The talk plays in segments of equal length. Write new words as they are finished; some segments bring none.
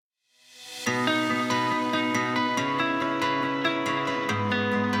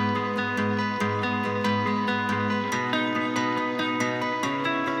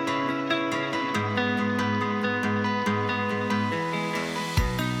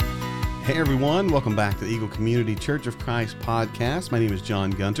Hey everyone, welcome back to the Eagle Community Church of Christ podcast. My name is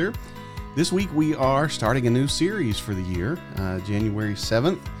John Gunter. This week we are starting a new series for the year. January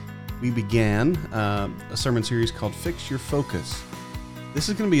 7th, we began a sermon series called Fix Your Focus. This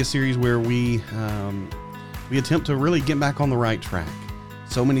is going to be a series where we attempt to really get back on the right track.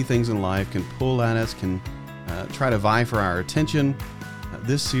 So many things in life can pull at us, can try to vie for our attention.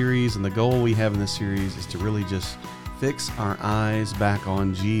 This series and the goal we have in this series is to really just fix our eyes back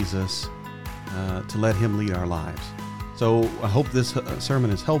on Jesus to let Him lead our lives. So I hope this sermon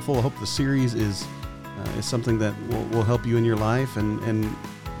is helpful. I hope the series is something that will help you in your life. And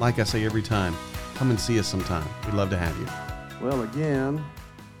like I say every time, come and see us sometime. We'd love to have you. Well, again,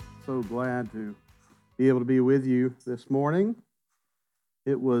 so glad to be able to be with you this morning.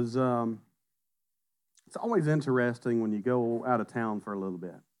 It was, it's always interesting when you go out of town for a little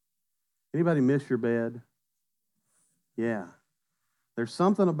bit. Anybody miss your bed? Yeah. There's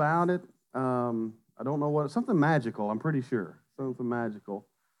something about it. I don't know what, something magical, I'm pretty sure. Something magical.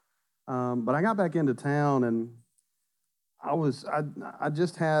 But I got back into town and I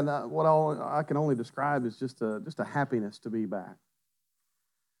just had what I can only describe as just a happiness to be back.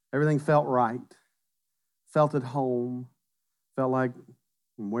 Everything felt right. Felt at home. Felt like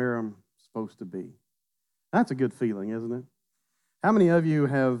I'm where I'm supposed to be. That's a good feeling, isn't it? How many of you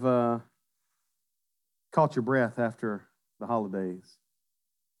have caught your breath after the holidays?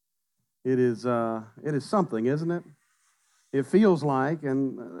 It is something, isn't it? It feels like,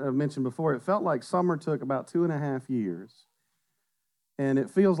 and I've mentioned before, it felt like summer took about 2.5 years. And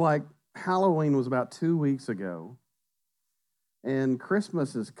it feels like Halloween was about 2 weeks ago. And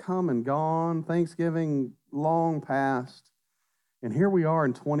Christmas has come and gone, Thanksgiving long past, and here we are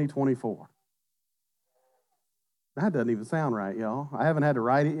in 2024. That doesn't even sound right, y'all. I haven't had to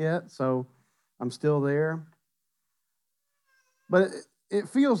write it yet, so I'm still there. But it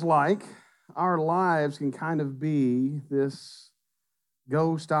feels like our lives can kind of be this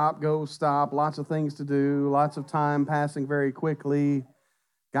go, stop, lots of things to do, lots of time passing very quickly,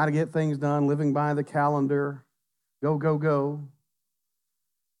 got to get things done, living by the calendar, go, go, go.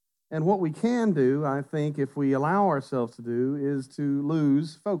 And what we can do, I think, if we allow ourselves to do, is to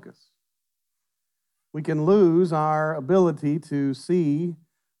lose focus. We can lose our ability to see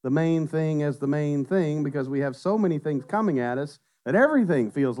the main thing as the main thing because we have so many things coming at us that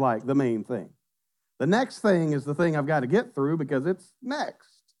everything feels like the main thing. The next thing is the thing I've got to get through because it's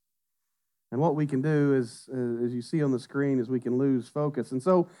next. And what we can do is, as you see on the screen, is we can lose focus. And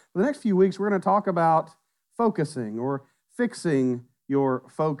so for the next few weeks, we're going to talk about focusing or fixing your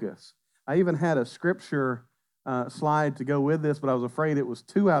focus. I even had a scripture slide to go with this, but I was afraid it was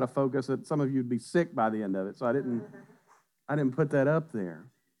too out of focus that some of you would be sick by the end of it. So I didn't put that up there.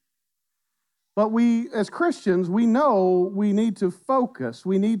 But we, as Christians, we know we need to focus.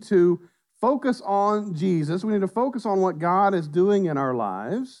 We need to focus on Jesus. We need to focus on what God is doing in our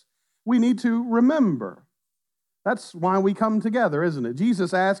lives. We need to remember. That's why we come together, isn't it?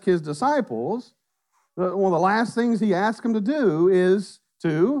 Jesus asked His disciples, one of the last things He asked them to do is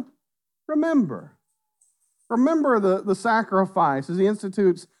to remember. Remember the sacrifice as He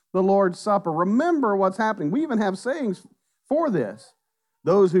institutes the Lord's Supper. Remember what's happening. We even have sayings for this.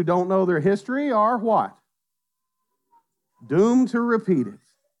 Those who don't know their history are what? Doomed to repeat it.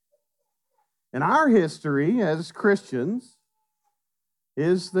 And our history as Christians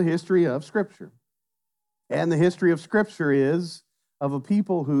is the history of Scripture. And the history of Scripture is of a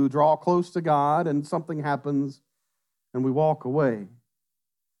people who draw close to God and something happens and we walk away.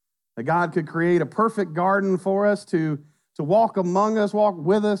 That God could create a perfect garden for us to walk among us, walk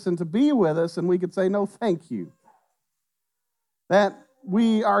with us, and to be with us, and we could say, no, thank you. That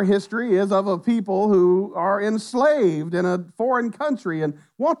our history is of a people who are enslaved in a foreign country and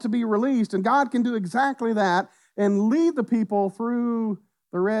want to be released, and God can do exactly that and lead the people through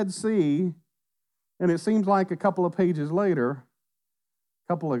the Red Sea, and it seems like a couple of pages later,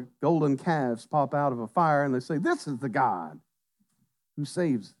 a couple of golden calves pop out of a fire, and they say, this is the God who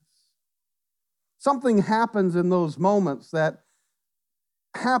saves us. Something happens in those moments that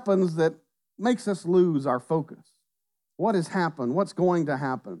makes us lose our focus. What has happened? What's going to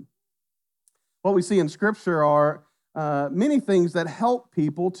happen? What we see in Scripture are many things that help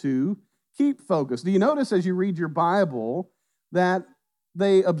people to keep focused. Do you notice as you read your Bible that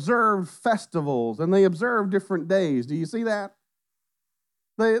they observe festivals and they observe different days? Do you see that?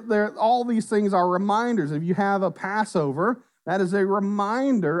 All these things are reminders. If you have a Passover, that is a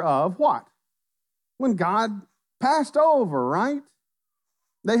reminder of what? When God passed over, right?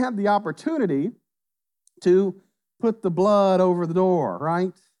 They have the opportunity to put the blood over the door,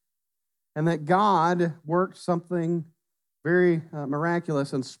 right? And that God worked something very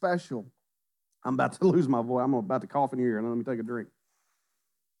miraculous and special I'm about to lose my voice. I'm about to cough in your ear, and let me take a drink.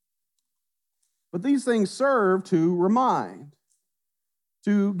 But these things serve to remind,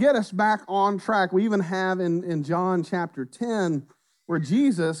 to get us back on track. We even have in John chapter 10 where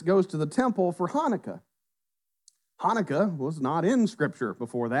Jesus goes to the temple for Hanukkah. Hanukkah was not in Scripture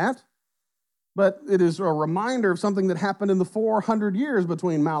before that, but it is a reminder of something that happened in the 400 years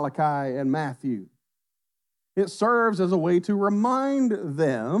between Malachi and Matthew. It serves as a way to remind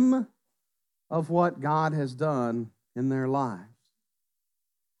them of what God has done in their lives.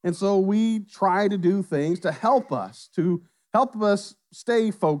 And so we try to do things to help us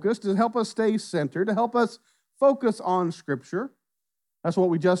stay focused, to help us stay centered, to help us focus on Scripture. That's what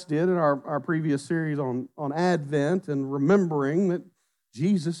we just did in our previous series on Advent and remembering that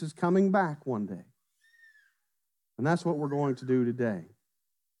Jesus is coming back one day. And that's what we're going to do today.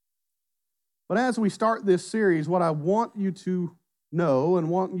 But as we start this series, what I want you to know and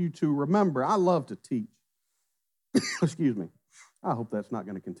want you to remember, I love to teach. Excuse me. I hope that's not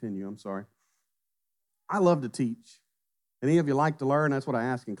going to continue. I'm sorry. I love to teach. Any of you like to learn? That's what I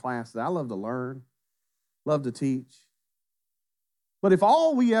ask in classes. I love to learn, love to teach. But if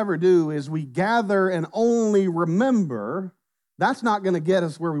all we ever do is we gather and only remember, that's not going to get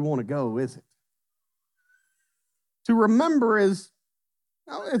us where we want to go, is it? To remember it's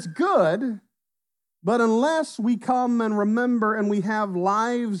good, but unless we come and remember and we have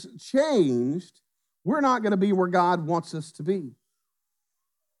lives changed, we're not going to be where God wants us to be.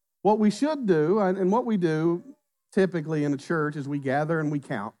 What we should do, and what we do typically in a church, is we gather and we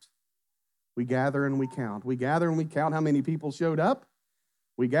count. We gather and we count. We gather and we count how many people showed up.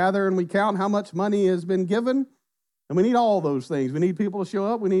 We gather and we count how much money has been given. And we need all those things. We need people to show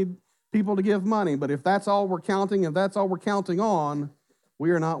up. We need people to give money. But if that's all we're counting, if that's all we're counting on,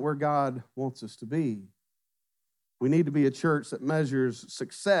 we are not where God wants us to be. We need to be a church that measures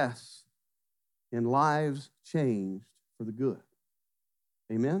success in lives changed for the good.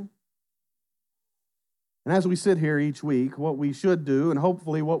 Amen? And as we sit here each week, what we should do, and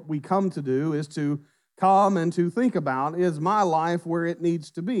hopefully what we come to do, is to come and to think about, is my life where it needs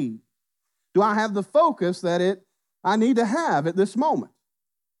to be? Do I have the focus that I need to have at this moment?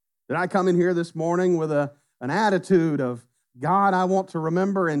 Did I come in here this morning with an attitude of, God, I want to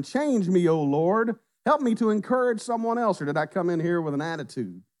remember and change me, O Lord. Help me to encourage someone else. Or did I come in here with an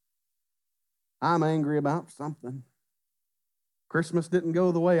attitude? I'm angry about something. Christmas didn't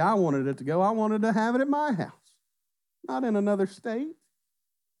go the way I wanted it to go. I wanted to have it at my house, not in another state.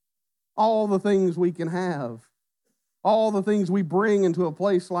 All the things we can have, all the things we bring into a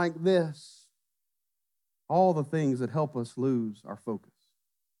place like this, all the things that help us lose our focus.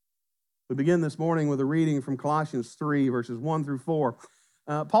 We begin this morning with a reading from Colossians 3, verses 1 through 4.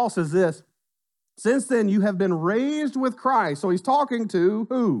 Paul says this, "Since then you have been raised with Christ." So he's talking to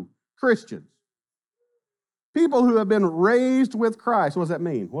who? Christians. People who have been raised with Christ. What does that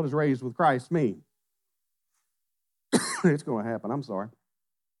mean? What does raised with Christ mean? It's going to happen. I'm sorry.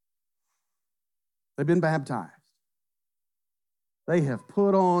 They've been baptized. They have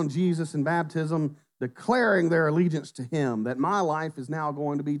put on Jesus in baptism, declaring their allegiance to Him, that my life is now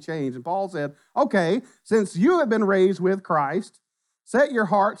going to be changed. And Paul said, okay, since you have been raised with Christ, set your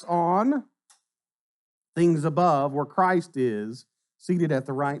hearts on things above, where Christ is, seated at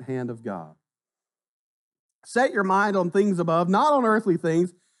the right hand of God. Set your mind on things above, not on earthly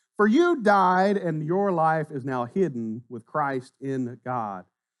things, for you died, and your life is now hidden with Christ in God.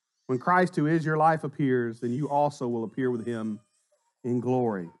 When Christ, who is your life, appears, then you also will appear with Him in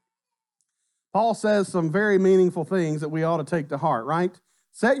glory. Paul says some very meaningful things that we ought to take to heart, right?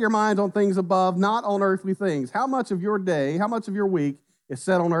 Set your mind on things above, not on earthly things. How much of your day, how much of your week is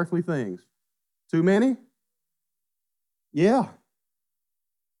set on earthly things? Too many? Yeah.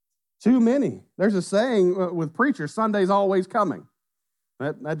 Too many. There's a saying with preachers, Sunday's always coming.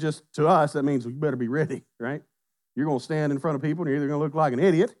 That just, to us, that means you better be ready, right? You're going to stand in front of people and you're either going to look like an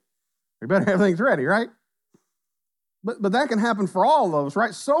idiot, or you better have things ready, right? But that can happen for all of us,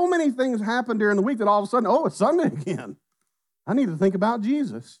 right? So many things happen during the week that all of a sudden, oh, it's Sunday again. I need to think about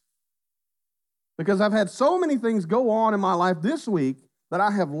Jesus. Because I've had so many things go on in my life this week that I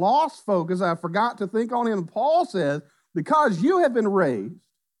have lost focus. I forgot to think on Him. And Paul says, because you have been raised,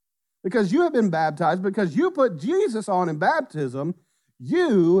 because you have been baptized, because you put Jesus on in baptism,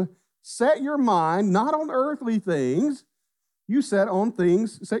 you set your mind not on earthly things, you set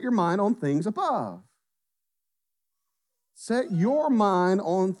your mind on things above. Set your mind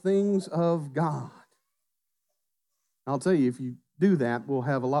on things of God. I'll tell you, if you do that, we'll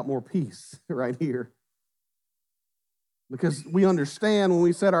have a lot more peace right here. Because we understand when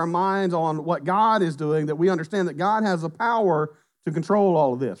we set our minds on what God is doing, that we understand that God has the power to control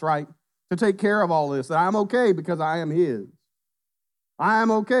all of this, right? to take care of all this, that I'm okay because I am his. I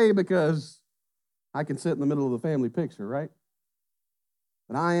am okay because I can sit in the middle of the family picture, right?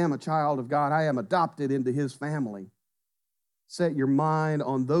 But I am a child of God. I am adopted into his family. Set your mind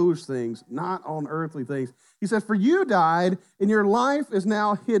on those things, not on earthly things. He says, for you died, and your life is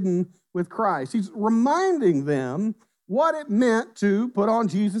now hidden with Christ. He's reminding them what it meant to put on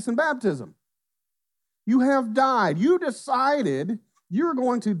Jesus in baptism. You have died. You decided you're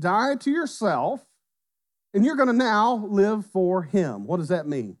going to die to yourself, and you're going to now live for him. What does that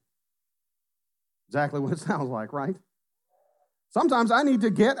mean? Exactly what it sounds like, right? Sometimes I need to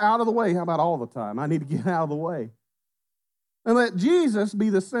get out of the way. How about all the time? I need to get out of the way. And let Jesus be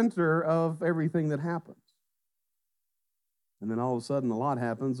the center of everything that happens. And then all of a sudden a lot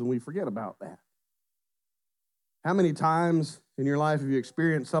happens and we forget about that. How many times in your life have you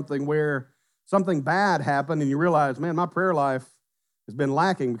experienced something where something bad happened and you realize, man, my prayer life has been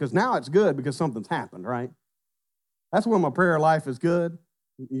lacking because now it's good because something's happened, right? That's when my prayer life is good.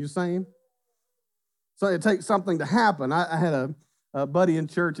 You saying? So it takes something to happen. I had a buddy in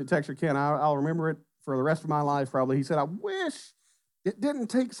church at Texarkana. I'll remember it for the rest of my life probably. He said, I wish it didn't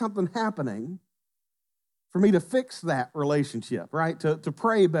take something happening for me to fix that relationship, right? To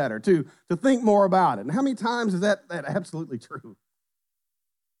pray better, to think more about it. And how many times is that absolutely true?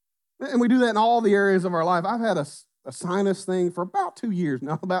 And we do that in all the areas of our life. I've had a sinus thing for about 2 years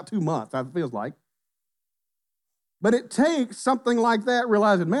now, about 2 months, it feels like. But it takes something like that,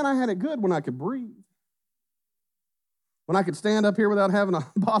 realizing, man, I had it good when I could breathe. When I could stand up here without having a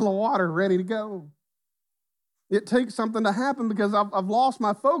bottle of water ready to go. It takes something to happen because I've lost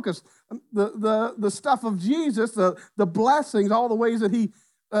my focus. The stuff of Jesus, the blessings, all the ways that he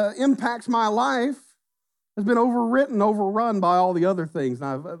impacts my life has been overrun by all the other things.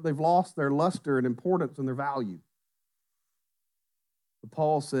 Now, they've lost their luster and importance and their value. But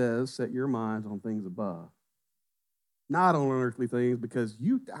Paul says, set your minds on things above, not on earthly things, because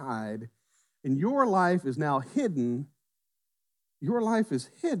you died and your life is now hidden. Your life is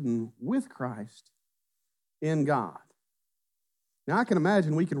hidden with Christ in God. Now, I can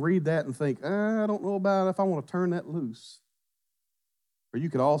imagine we can read that and think, I don't know about if I want to turn that loose. Or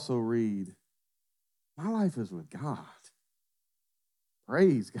you could also read, my life is with God.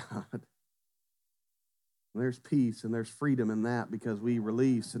 Praise God. And there's peace and there's freedom in that because we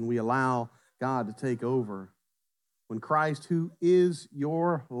release and we allow God to take over. When Christ, who is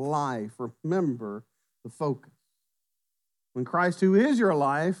your life, remember the focus. When Christ, who is your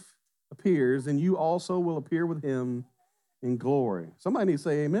life, appears, then you also will appear with him in glory. Somebody needs to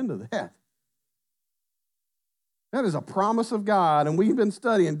say amen to that. That is a promise of God, and we've been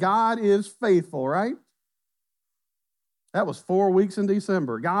studying. God is faithful, right? That was 4 weeks in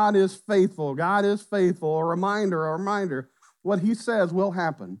December. God is faithful. God is faithful. A reminder. What he says will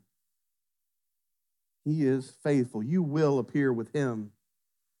happen. He is faithful. You will appear with him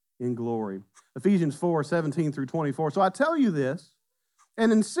in glory. Ephesians 4:17 through 24. So I tell you this,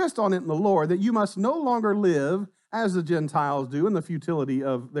 and insist on it in the Lord, that you must no longer live as the Gentiles do in the futility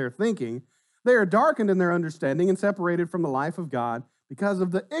of their thinking. They are darkened in their understanding and separated from the life of God because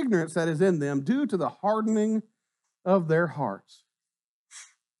of the ignorance that is in them due to the hardening of their hearts.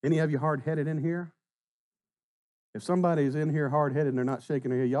 Any of you hard-headed in here? If somebody's in here hard-headed and they're not shaking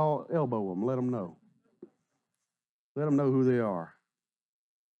their head, y'all elbow them, let them know. Let them know who they are.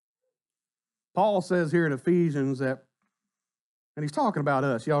 Paul says here in Ephesians that, and he's talking about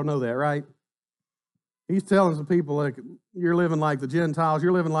us. Y'all know that, right? He's telling some people, like, you're living like the Gentiles.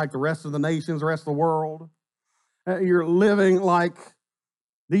 You're living like the rest of the nations, the rest of the world. You're living like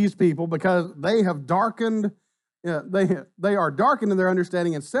these people because they have darkened. They are darkened in their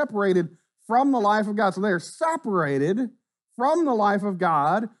understanding and separated from the life of God. So they are separated from the life of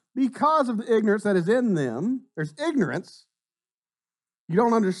God because of the ignorance that is in them. There's ignorance. You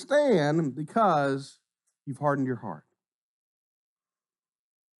don't understand because you've hardened your heart.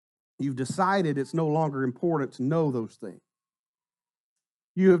 You've decided it's no longer important to know those things.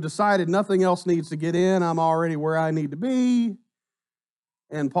 You have decided nothing else needs to get in. I'm already where I need to be.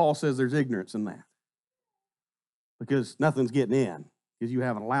 And Paul says there's ignorance in that. Because nothing's getting in because you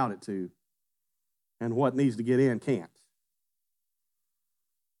haven't allowed it to. And what needs to get in can't.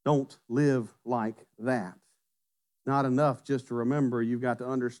 Don't live like that. Not enough just to remember. You've got to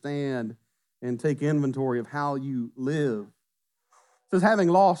understand and take inventory of how you live. It says, having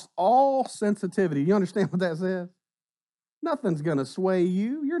lost all sensitivity. You understand what that says? Nothing's going to sway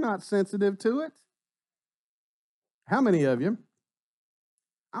you. You're not sensitive to it. How many of you?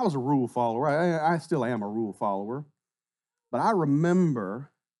 I was a rule follower. I still am a rule follower. But I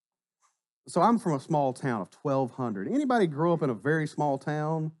remember, so I'm from a small town of 1,200. Anybody grow up in a very small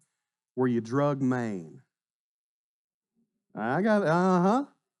town where you drug Maine. I got, I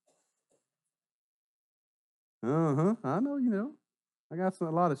know you know. I got a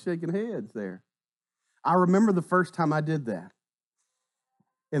lot of shaking heads there. I remember the first time I did that.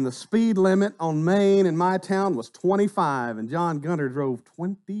 And the speed limit on Maine in my town was 25, and John Gunter drove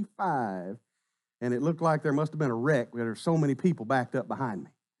 25. And it looked like there must have been a wreck. There were so many people backed up behind me.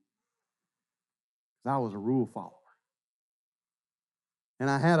 I was a rule follower. And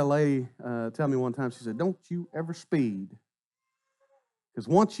I had a lady tell me one time, she said, don't you ever speed. Because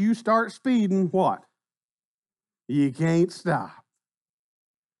once you start speeding, what? You can't stop.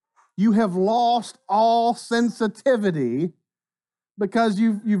 You have lost all sensitivity because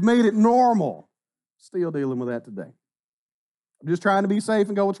you've made it normal. Still dealing with that today. I'm just trying to be safe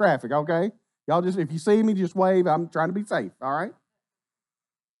and go with traffic, okay? Y'all just, if you see me, just wave. I'm trying to be safe, all right?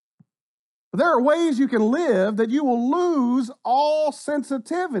 But there are ways you can live that you will lose all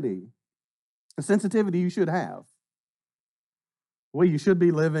sensitivity. The sensitivity you should have. The way you should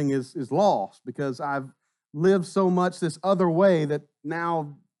be living is lost because I've lived so much this other way that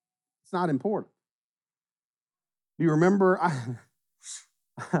now it's not important. Do you remember?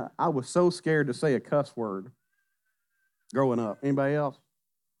 I was so scared to say a cuss word growing up. Anybody else?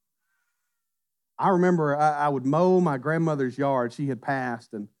 I remember I would mow my grandmother's yard. She had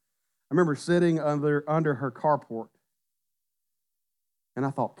passed, and I remember sitting under her carport, and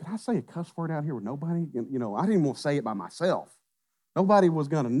I thought, could I say a cuss word out here with nobody? You know, I didn't even want to say it by myself. Nobody was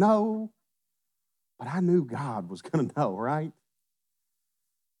going to know, but I knew God was going to know, right?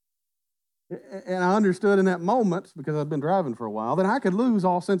 And I understood in that moment, because I'd been driving for a while, that I could lose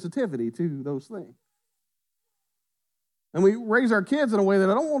all sensitivity to those things. And we raise our kids in a way that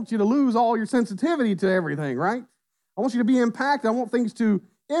I don't want you to lose all your sensitivity to everything, right? I want you to be impacted. I want things to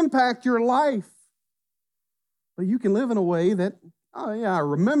impact your life. But you can live in a way that, oh yeah, I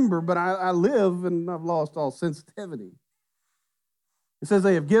remember, but I live and I've lost all sensitivity. It says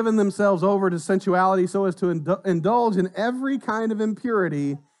they have given themselves over to sensuality so as to indulge in every kind of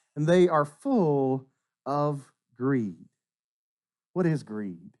impurity, and they are full of greed. What is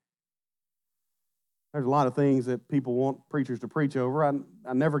greed? There's a lot of things that people want preachers to preach over.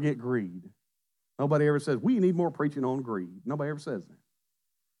 I never get greed. Nobody ever says, we need more preaching on greed. Nobody ever says that.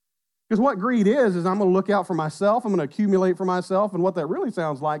 Because what greed is I'm going to look out for myself. I'm going to accumulate for myself. And what that really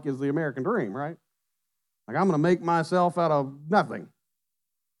sounds like is the American dream, right? Like I'm going to make myself out of nothing.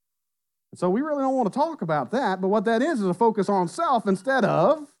 And so we really don't want to talk about that. But what that is a focus on self instead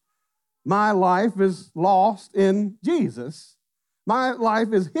of my life is lost in Jesus. My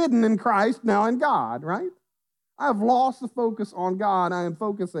life is hidden in Christ, now in God, right? I've lost the focus on God. I am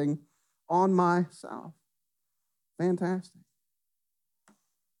focusing on myself. Fantastic.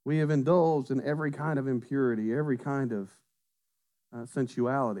 We have indulged in every kind of impurity, every kind of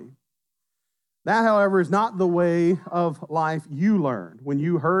sensuality. That, however, is not the way of life you learned when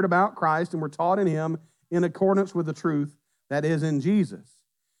you heard about Christ and were taught in Him in accordance with the truth that is in Jesus.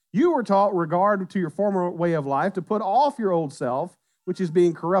 You were taught, regard to your former way of life, to put off your old self, which is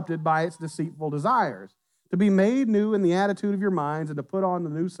being corrupted by its deceitful desires, to be made new in the attitude of your minds, and to put on the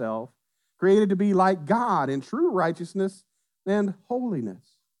new self, created to be like God in true righteousness and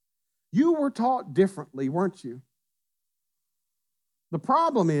holiness. You were taught differently, weren't you? The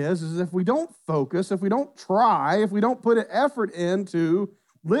problem is if we don't focus, if we don't try, if we don't put an effort into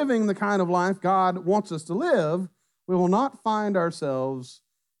living the kind of life God wants us to live, we will not find ourselves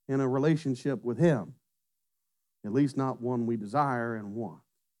in a relationship with Him. At least not one we desire and want.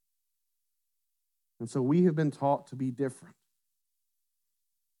 And so we have been taught to be different.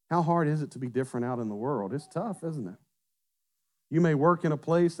 How hard is it to be different out in the world? It's tough, isn't it? You may work in a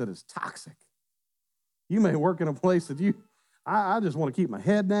place that is toxic. You may work in a place that I just want to keep my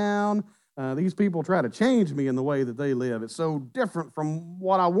head down. These people try to change me in the way that they live. It's so different from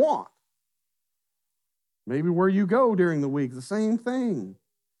what I want. Maybe where you go during the week, the same thing.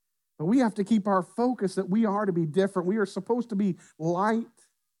 But we have to keep our focus that we are to be different. We are supposed to be light.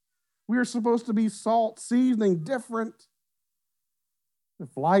 We are supposed to be salt, seasoning, different.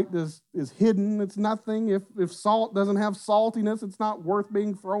 If light is hidden, it's nothing. If salt doesn't have saltiness, it's not worth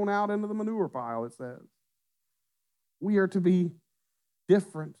being thrown out into the manure pile, it says. We are to be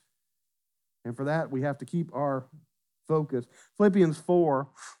different. And for that, we have to keep our focus. Philippians 4,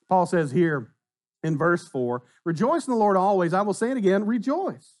 Paul says here in verse 4, rejoice in the Lord always. I will say it again,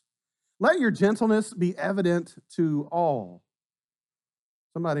 rejoice. Let your gentleness be evident to all.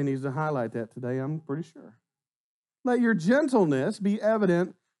 Somebody needs to highlight that today, I'm pretty sure. Let your gentleness be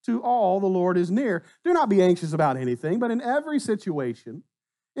evident to all. The Lord is near. Do not be anxious about anything, but in every situation,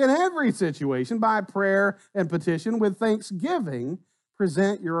 by prayer and petition, with thanksgiving,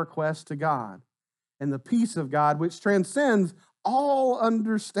 present your request to God. And the peace of God, which transcends all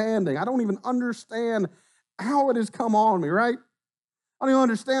understanding. I don't even understand how it has come on me, right? I don't even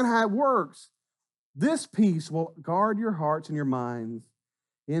understand how it works. This peace will guard your hearts and your minds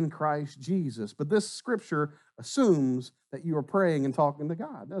in Christ Jesus. But this scripture assumes that you are praying and talking to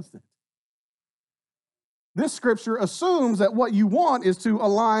God, doesn't it? This scripture assumes that what you want is to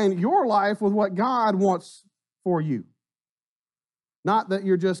align your life with what God wants for you. Not that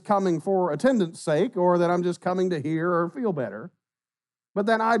you're just coming for attendance sake or that I'm just coming to hear or feel better, but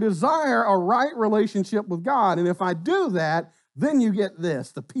that I desire a right relationship with God. And if I do that, then you get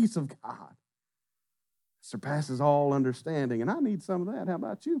this, the peace of God surpasses all understanding. And I need some of that. How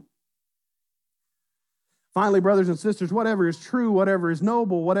about you? Finally, brothers and sisters, whatever is true, whatever is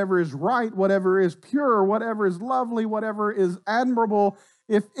noble, whatever is right, whatever is pure, whatever is lovely, whatever is admirable,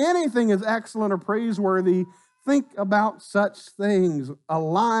 if anything is excellent or praiseworthy, think about such things.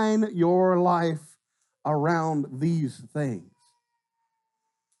 Align your life around these things.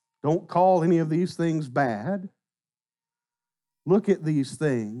 Don't call any of these things bad. Look at these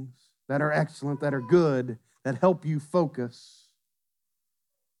things that are excellent, that are good, that help you focus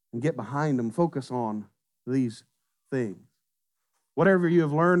and get behind them. Focus on these things. Whatever you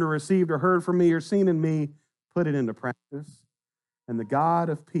have learned or received or heard from me or seen in me, put it into practice, and the God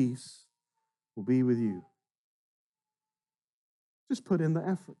of peace will be with you. Just put in the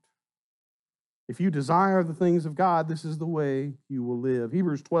effort. If you desire the things of God, this is the way you will live.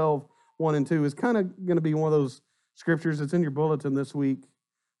 Hebrews 12, 1 and 2 is kind of going to be one of those scriptures that's in your bulletin this week.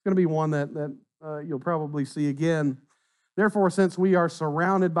 It's going to be one that you'll probably see again. Therefore, since we are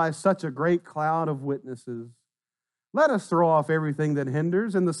surrounded by such a great cloud of witnesses, let us throw off everything that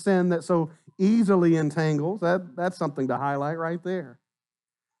hinders and the sin that so easily entangles. That's something to highlight right there.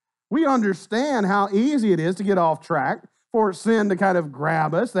 We understand how easy it is to get off track, for sin to kind of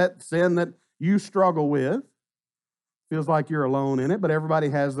grab us, that sin that you struggle with. Feels like you're alone in it, but everybody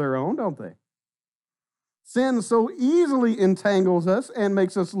has their own, don't they? Sin so easily entangles us and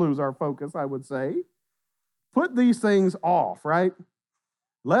makes us lose our focus, I would say. Put these things off, right?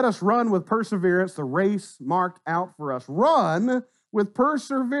 Let us run with perseverance the race marked out for us. Run with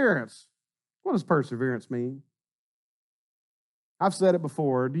perseverance. What does perseverance mean? I've said it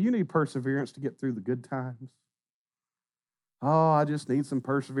before. Do you need perseverance to get through the good times? Oh, I just need some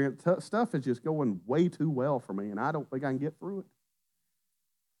perseverance. Stuff is just going way too well for me, and I don't think I can get through it.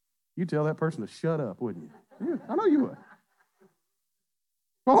 You tell that person to shut up, wouldn't you? Yeah, I know you would.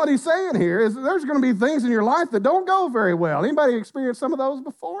 Well, what he's saying here is there's going to be things in your life that don't go very well. Anybody experienced some of those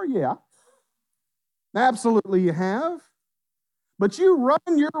before? Yeah. Absolutely you have. But you run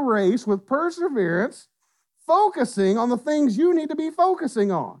your race with perseverance, focusing on the things you need to be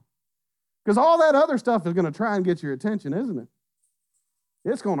focusing on. Because all that other stuff is going to try and get your attention, isn't it?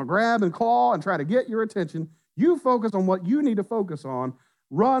 It's going to grab and claw and try to get your attention. You focus on what you need to focus on.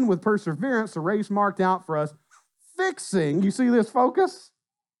 Run with perseverance the race marked out for us. Fixing, you see this focus?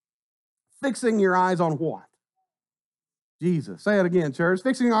 Fixing your eyes on what? Jesus. Say it again, church.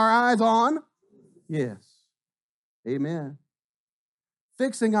 Fixing our eyes on? Yes. Amen.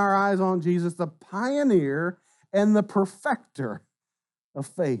 Fixing our eyes on Jesus, the pioneer and the perfecter of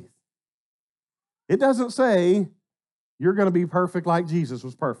faith. It doesn't say you're going to be perfect like Jesus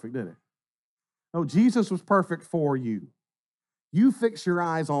was perfect, did it? No, Jesus was perfect for you. You fix your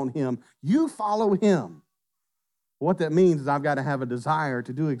eyes on him. You follow him. What that means is I've got to have a desire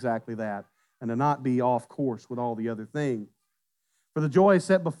to do exactly that and to not be off course with all the other things. For the joy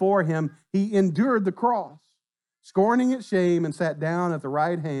set before him, he endured the cross, scorning its shame, and sat down at the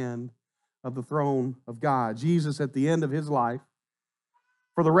right hand of the throne of God. Jesus, at the end of his life,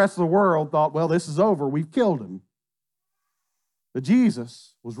 for the rest of the world thought, well, this is over. We've killed him. But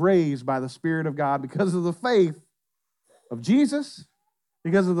Jesus was raised by the Spirit of God because of the faith of Jesus,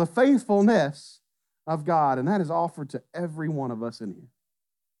 because of the faithfulness of God. And that is offered to every one of us in here.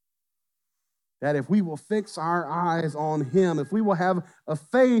 That if we will fix our eyes on him, if we will have a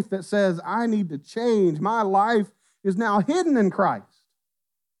faith that says, I need to change, my life is now hidden in Christ,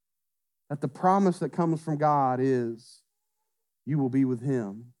 that the promise that comes from God is you will be with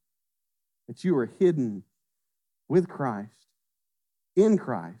him, that you are hidden with Christ, in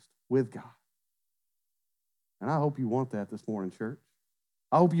Christ, with God. And I hope you want that this morning, church.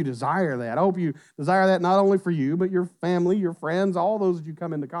 I hope you desire that. I hope you desire that not only for you, but your family, your friends, all those that you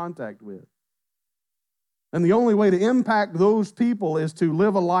come into contact with. And the only way to impact those people is to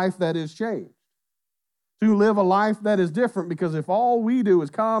live a life that is changed, to live a life that is different, because if all we do is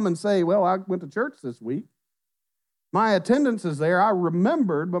come and say, well, I went to church this week, my attendance is there, I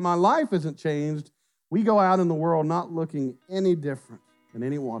remembered, but my life isn't changed, we go out in the world not looking any different than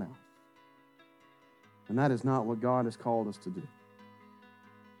anyone else. And that is not what God has called us to do.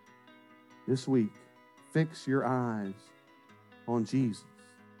 This week, fix your eyes on Jesus.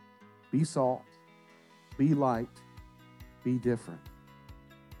 Be salt, be light, be different.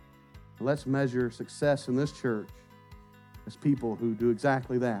 Let's measure success in this church as people who do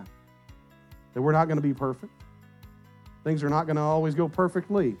exactly that. That we're not going to be perfect. Things are not going to always go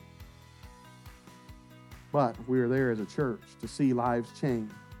perfectly. But we are there as a church to see lives change,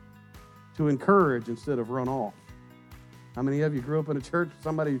 to encourage instead of run off. How many of you grew up in a church,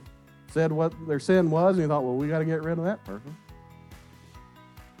 somebody said what their sin was, and you thought, well, we got to get rid of that person?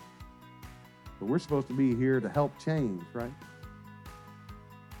 But we're supposed to be here to help change, right?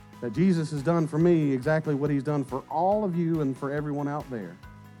 That Jesus has done for me exactly what he's done for all of you and for everyone out there.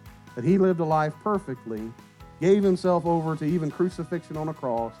 That he lived a life perfectly, gave himself over to even crucifixion on a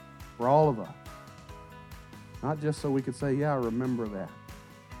cross for all of us. Not just so we could say, yeah, I remember that.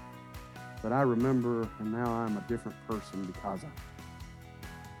 But I remember, and now I'm a different person because of it.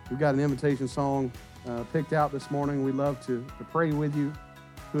 We've got an invitation song picked out this morning. We'd love to pray with you,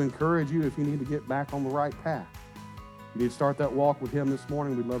 to encourage you if you need to get back on the right path. If you need to start that walk with him this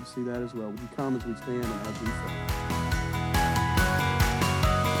morning, we'd love to see that as well. Would you come as we stand and as we sing?